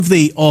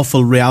The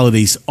awful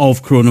realities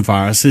of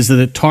coronavirus is that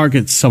it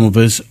targets some of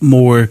us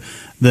more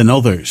than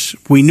others.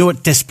 We know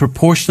it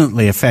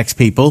disproportionately affects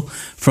people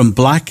from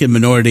black and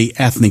minority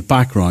ethnic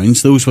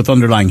backgrounds, those with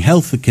underlying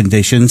health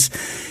conditions.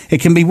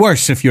 It can be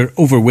worse if you're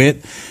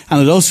overweight,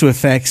 and it also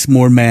affects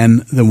more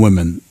men than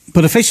women.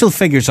 But official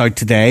figures out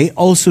today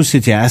also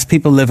suggest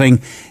people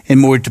living in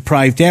more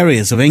deprived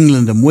areas of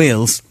England and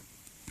Wales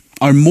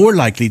are more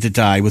likely to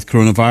die with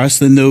coronavirus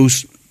than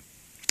those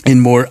in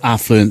more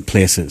affluent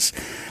places.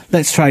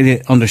 Let's try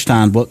to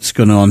understand what's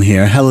going on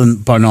here. Helen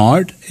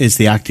Barnard is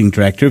the acting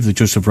director of the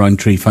Joseph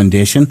Rowntree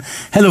Foundation.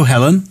 Hello,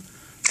 Helen.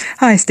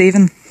 Hi,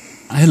 Stephen.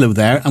 Hello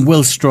there. And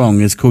Will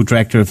Stronge is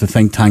co-director of the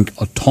think tank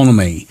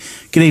Autonomy.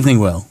 Good evening,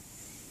 Will.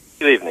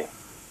 Good evening.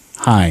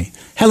 Hi.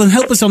 Helen,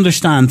 help us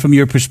understand from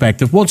your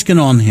perspective what's going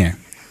on here.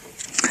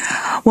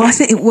 Well, I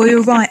think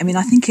you're right. I mean,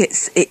 I think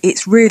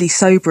it's really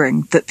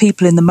sobering that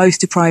people in the most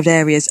deprived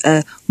areas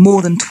are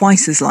more than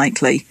twice as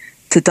likely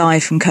to die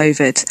from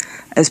COVID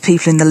as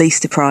people in the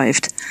least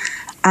deprived.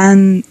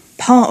 And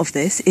part of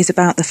this is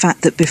about the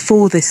fact that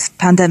before this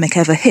pandemic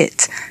ever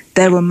hit,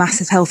 there were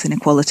massive health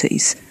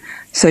inequalities.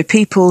 So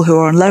people who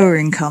are on lower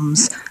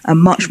incomes are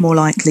much more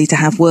likely to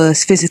have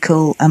worse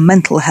physical and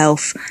mental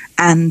health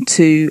and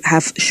to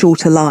have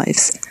shorter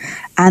lives.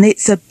 And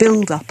it's a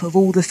build-up of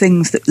all the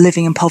things that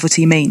living in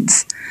poverty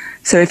means.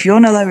 So if you're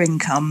on a lower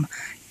income,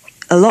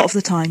 a lot of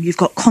the time you've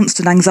got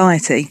constant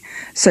anxiety.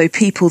 So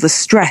people, the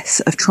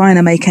stress of trying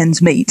to make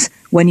ends meet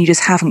when you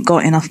just haven't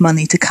got enough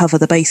money to cover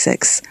the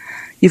basics.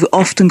 You've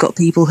often got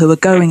people who are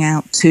going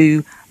out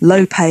to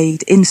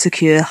low-paid,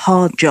 insecure,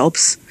 hard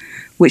jobs,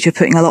 which are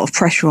putting a lot of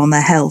pressure on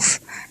their health.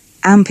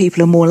 And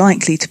people are more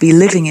likely to be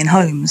living in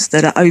homes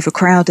that are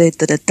overcrowded,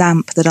 that are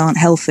damp, that aren't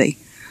healthy.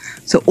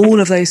 So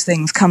all of those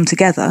things come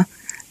together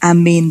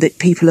and mean that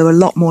people are a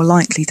lot more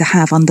likely to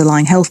have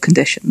underlying health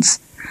conditions.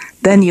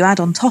 Then you add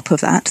on top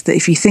of that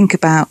if you think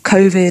about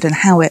COVID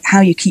and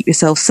how you keep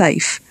yourself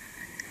safe,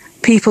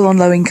 people on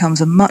low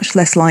incomes are much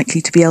less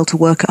likely to be able to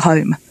work at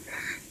home.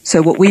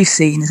 So what we've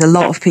seen is a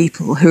lot of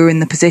people who are in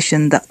the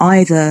position that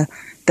either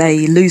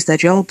they lose their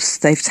jobs,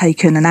 they've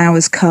taken an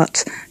hour's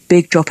cut,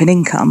 big drop in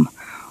income,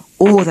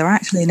 or they're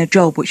actually in a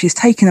job which is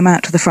taking them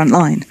out to the front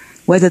line,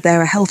 whether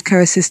they're a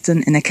healthcare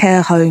assistant in a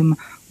care home,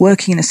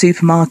 working in a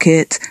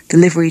supermarket,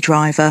 delivery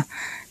driver,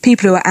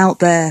 people who are out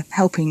there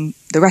helping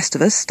the rest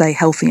of us stay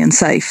healthy and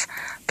safe,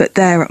 but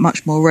they're at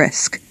much more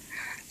risk.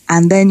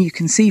 And then you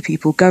can see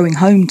people going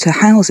home to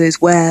houses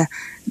where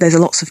there's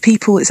lots of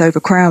people, it's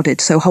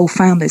overcrowded, so whole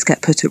families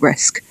get put at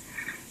risk.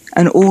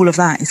 And all of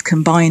that is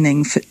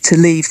combining to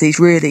leave these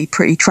really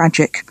pretty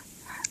tragic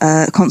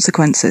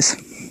consequences.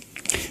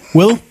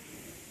 Will?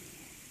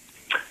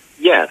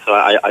 Yeah, so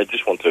I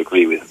just want to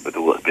agree with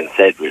all that's been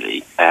said,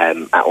 really. At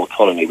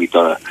Autonomy, we've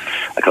done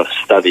a kind of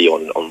study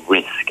on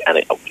risk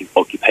and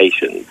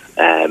occupations.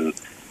 And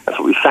so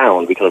what we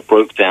found, we kind of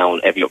broke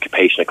down every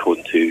occupation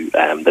according to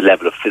the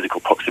level of physical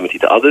proximity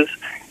to others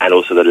and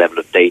also the level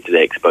of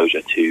day-to-day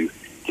exposure to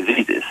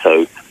diseases.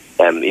 So,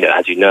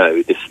 as you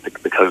know, the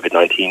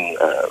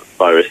COVID-19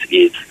 virus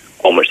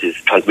is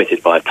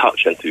transmitted by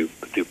touch and through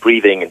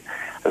breathing.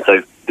 And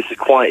so this is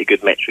quite a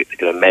good metric to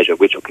kind of measure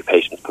which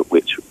occupations put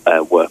which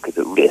workers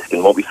at risk.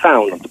 And what we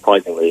found,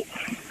 unsurprisingly,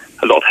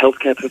 a lot of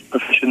healthcare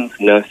professions,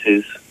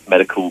 nurses,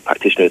 medical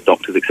practitioners,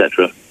 doctors,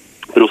 etc.,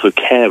 but also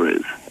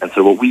carers. And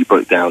so what we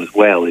broke down as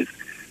well is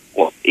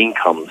what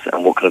incomes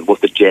and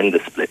what's the gender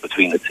split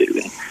between the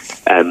two.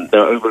 And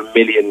there are over 1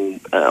 million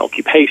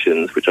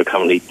occupations which are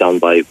currently done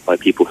by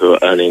people who are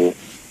earning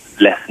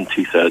less than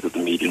 2/3 of the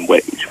median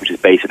wage, which is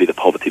basically the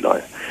poverty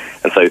line.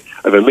 And so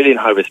over 1 million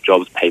high-risk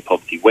jobs pay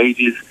poverty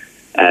wages,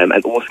 and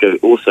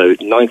also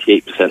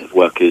 98% of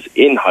workers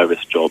in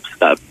high-risk jobs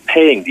that are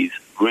paying these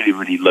really,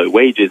 really low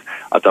wages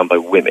are done by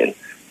women.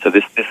 So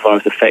this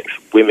virus affects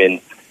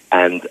women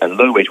and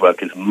low-wage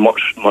workers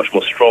much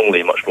more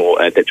strongly, much more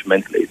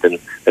detrimentally than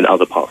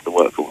other parts of the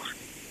workforce.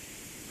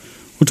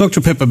 Well,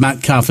 Dr. Pippa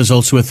Metcalf is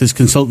also with us,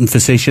 consultant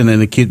physician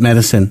in acute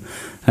medicine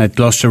at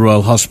Gloucester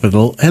Royal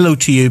Hospital. Hello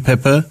to you,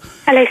 Pippa.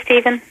 Hello,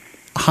 Stephen.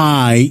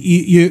 Hi,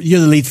 you're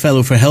the lead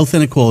fellow for health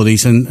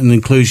inequalities and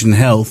inclusion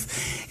health.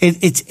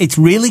 It's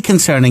really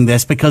concerning,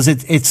 this, because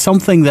it's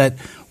something that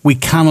we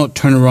cannot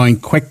turn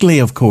around quickly,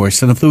 of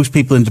course. And if those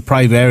people in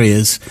deprived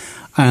areas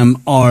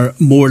are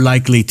more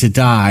likely to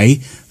die,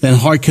 then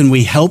how can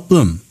we help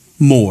them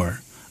more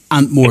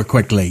and more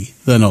quickly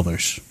than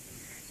others?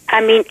 I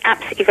mean,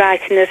 absolutely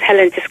right. And as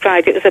Helen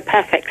described, it was a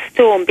perfect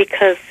storm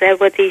because there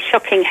were these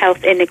shocking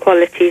health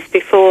inequalities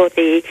before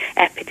the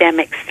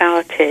epidemic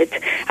started.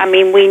 I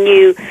mean, we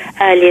knew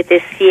earlier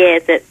this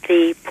year that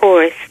the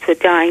poorest were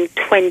dying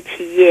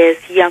 20 years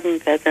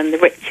younger than the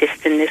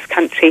richest in this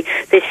country.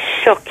 This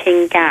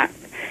shocking gap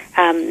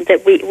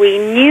that we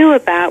knew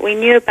about. We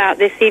knew about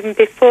this even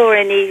before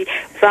any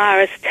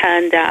virus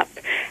turned up.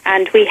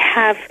 And we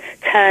have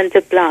turned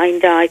a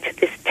blind eye to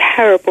this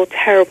terrible,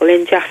 terrible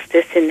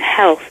injustice in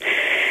health.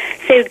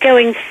 So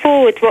going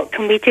forward, what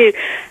can we do?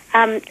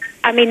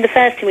 I mean, the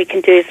first thing we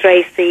can do is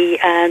raise the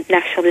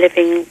national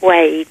living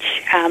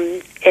wage.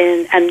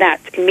 and that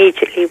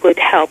immediately would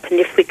help. And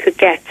if we could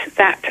get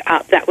that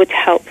up, that would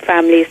help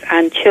families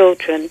and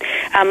children.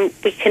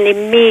 We can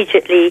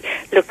immediately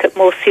look at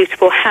more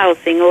suitable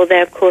housing,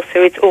 although, of course,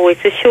 there is always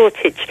a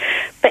shortage.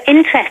 But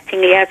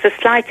interestingly, as a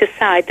slight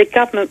aside, the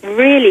government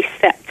really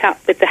stepped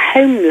up with the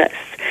homeless,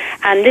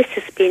 and this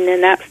has been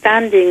an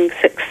outstanding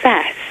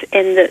success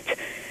in that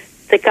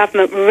the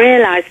government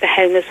realised the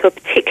homeless were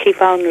particularly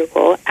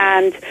vulnerable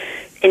and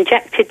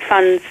injected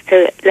funds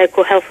to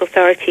local health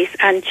authorities,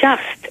 and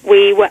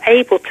we were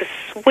able to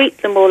sweep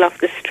them all off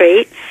the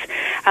streets.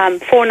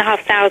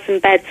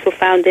 4,500 beds were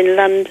found in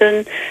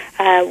London.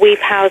 We've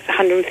housed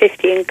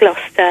 150 in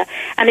Gloucester,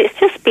 and it's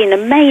just been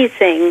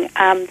amazing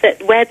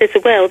that where there's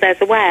a will,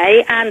 there's a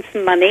way, and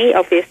some money,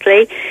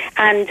 obviously.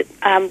 And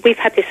we've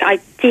had this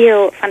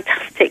ideal,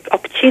 fantastic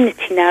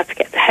opportunity now to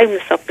get the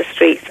homeless off the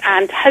streets,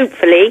 and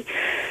hopefully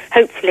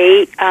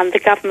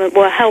the government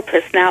will help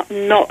us now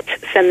not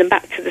send them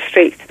back to the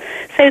streets.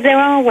 So there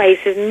are ways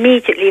of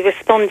immediately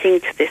responding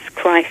to this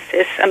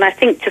crisis, and I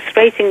think just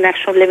raising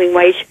national living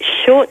wage,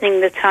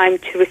 shortening the time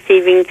to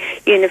receiving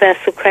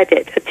universal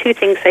credit are two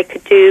things they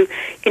could do,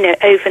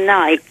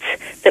 overnight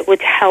that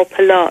would help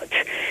a lot.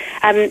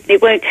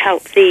 It won't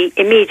help the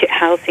immediate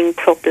housing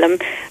problem,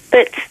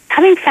 but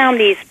having found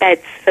these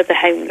beds for the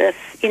homeless,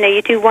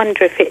 you do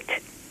wonder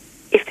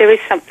if there is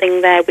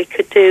something there we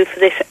could do for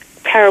this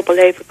terrible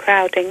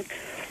overcrowding.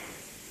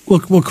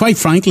 Well, quite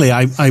frankly,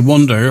 I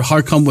wonder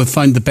how come we've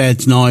found the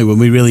beds now when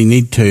we really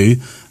need to,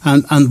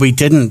 and we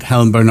didn't,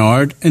 Helen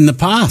Bernard, in the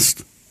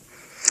past.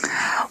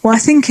 Well, I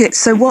think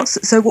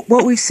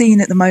what we've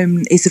seen at the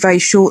moment is a very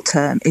short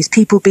term, is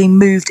people being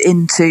moved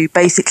into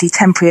basically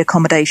temporary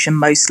accommodation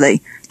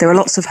mostly. There are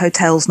lots of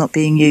hotels not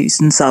being used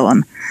and so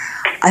on.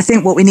 I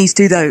think what we need to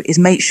do, though, is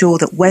make sure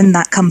that when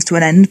that comes to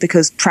an end,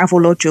 because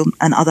Travelodge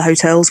and other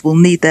hotels will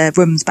need their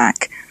rooms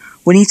back,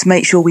 we need to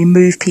make sure we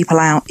move people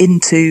out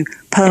into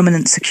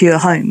permanent, secure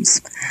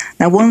homes.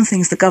 Now, one of the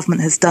things the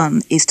government has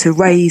done is to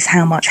raise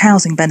how much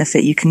housing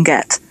benefit you can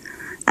get.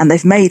 And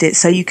they've made it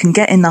so you can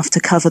get enough to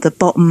cover the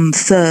bottom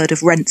third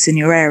of rents in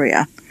your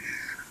area,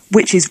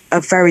 which is a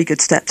very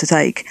good step to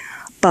take.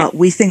 But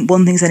we think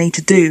one of the things they need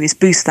to do is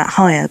boost that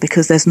higher,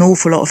 because there's an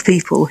awful lot of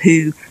people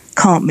who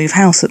can't move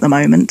house at the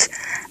moment,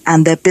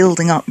 and they're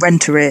building up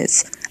rent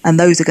arrears. And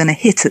those are going to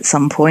hit at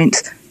some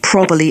point,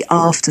 probably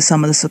after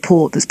some of the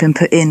support that's been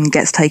put in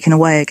gets taken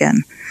away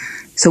again.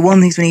 So one of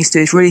the things we need to do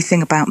is really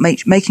think about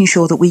making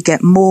sure that we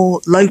get more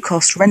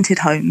low-cost rented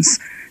homes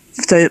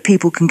so that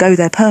people can go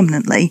there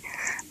permanently,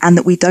 and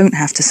that we don't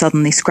have to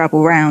suddenly scrabble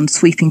around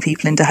sweeping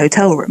people into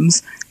hotel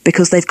rooms,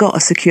 because they've got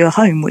a secure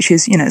home, which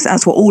is,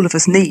 that's what all of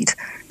us need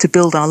to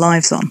build our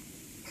lives on.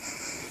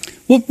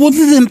 What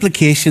are the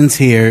implications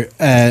here,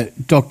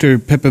 Dr.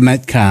 Pippa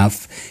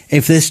Metcalfe,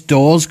 if this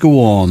does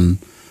go on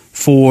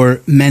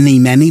for many,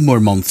 many more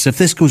months, if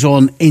this goes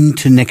on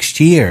into next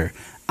year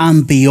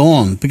and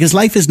beyond? Because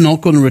life is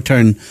not going to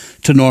return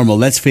to normal,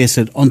 let's face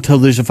it, until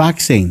there's a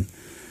vaccine.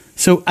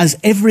 So as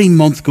every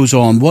month goes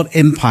on, what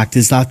impact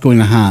is that going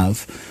to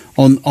have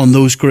on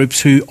those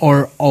groups who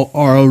are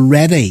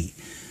already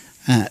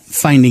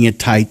finding it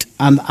tight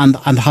and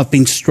have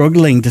been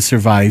struggling to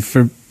survive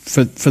for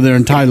their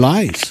entire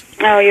lives?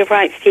 Oh, you're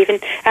right, Stephen.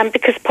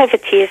 Because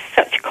poverty is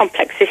such a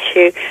complex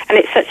issue, and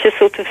it's such a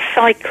sort of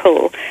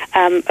cycle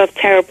of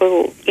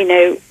terrible,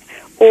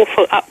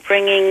 awful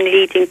upbringing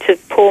leading to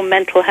poor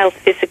mental health,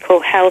 physical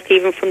health,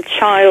 even from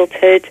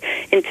childhood,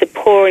 into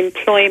poor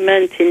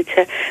employment,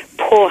 into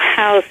poor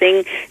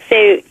housing.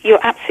 So you're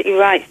absolutely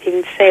right,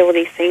 Stephen, to say all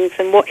these things.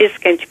 And what is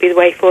going to be the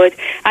way forward?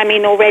 I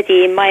mean,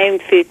 already in my own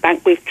food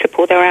bank, we've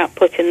tripled our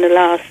output in the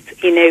last,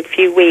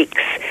 few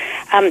weeks.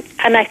 And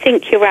I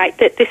think you're right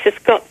that this has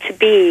got to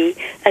be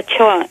a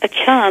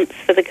chance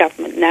for the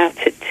government now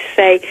to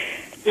say,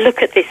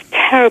 look at this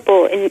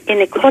terrible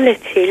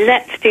inequality.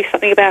 Let's do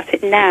something about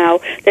it now.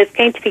 There's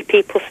going to be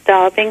people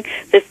starving.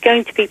 There's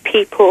going to be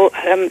people,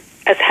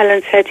 as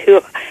Helen said,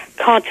 who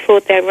can't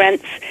afford their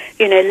rents.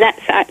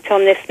 Let's act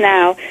on this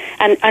now.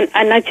 And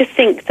I just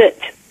think that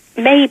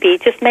maybe,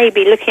 just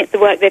maybe, looking at the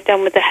work they've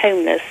done with the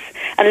homeless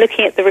and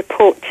looking at the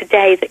report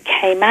today that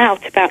came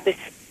out about this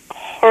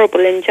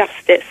horrible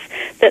injustice,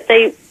 that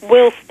they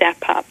will step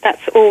up.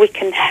 That's all we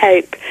can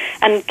hope,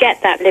 and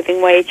get that living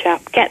wage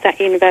up, get that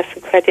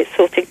universal credit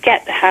sorted,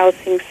 get the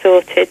housing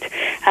sorted,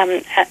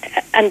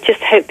 and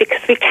just hope,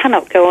 because we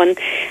cannot go on.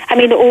 I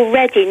mean,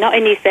 already not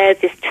only is there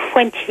this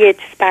 20-year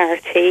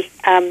disparity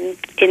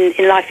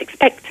in life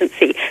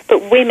expectancy,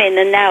 but women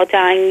are now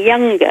dying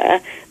younger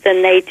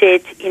than they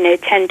did,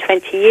 10,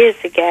 20 years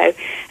ago.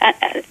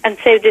 And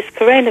so this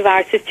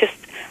coronavirus is just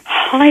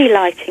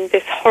highlighting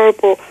this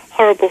horrible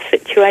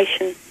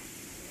situation.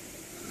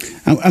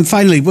 And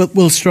finally,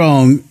 Will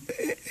Stronge,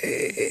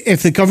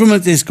 if the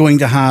government is going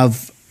to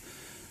have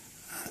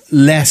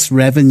less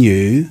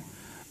revenue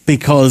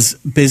because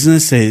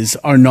businesses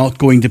are not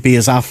going to be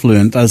as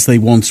affluent as they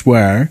once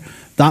were,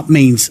 that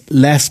means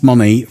less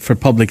money for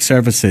public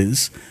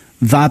services.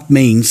 That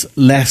means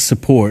less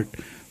support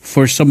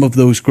for some of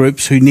those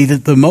groups who need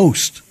it the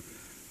most.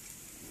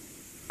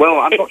 Well,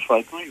 I'm not sure I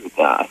agree with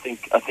that. I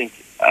think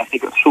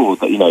it's sure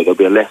that there'll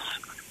be less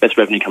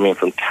revenue coming in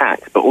from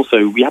tax, but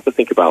also we have to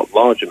think about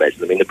larger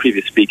measures. I mean, the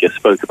previous speaker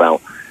spoke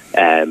about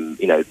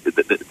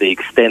the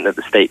extent that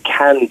the state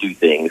can do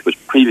things, which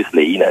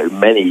previously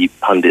many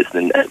pundits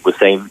were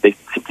saying they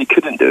simply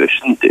couldn't do or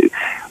shouldn't do.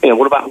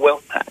 What about a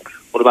wealth tax?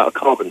 What about a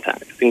carbon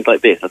tax? Things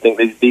like this. I think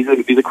these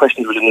are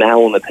questions which are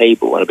now on the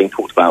table and are being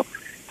talked about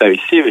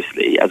very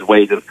seriously as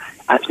ways of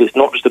actually it's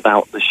not just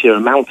about the sheer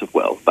amount of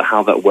wealth, but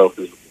how that wealth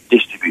is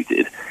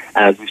distributed.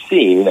 As we've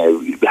seen,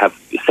 we have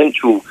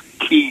essential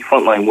key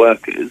frontline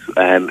workers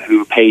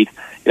who are paid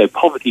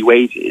poverty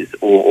wages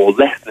or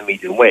less than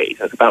median wage.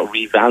 It's about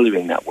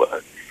revaluing that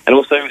work and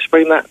also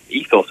spreading that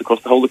ethos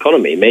across the whole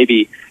economy.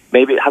 Maybe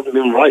it hasn't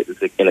been right that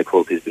the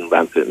inequality has been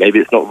rampant. Maybe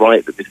it's not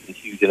right that there's been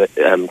huge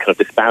kind of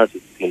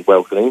disparities between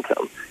wealth and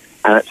income.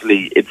 And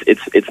actually,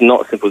 it's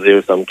not a simple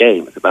zero-sum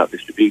game. It's about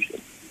distribution.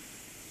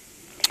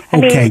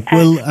 Okay,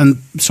 Will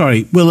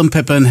and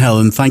Pippa and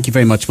Helen, thank you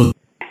very much.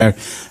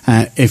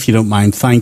 If you don't mind, thank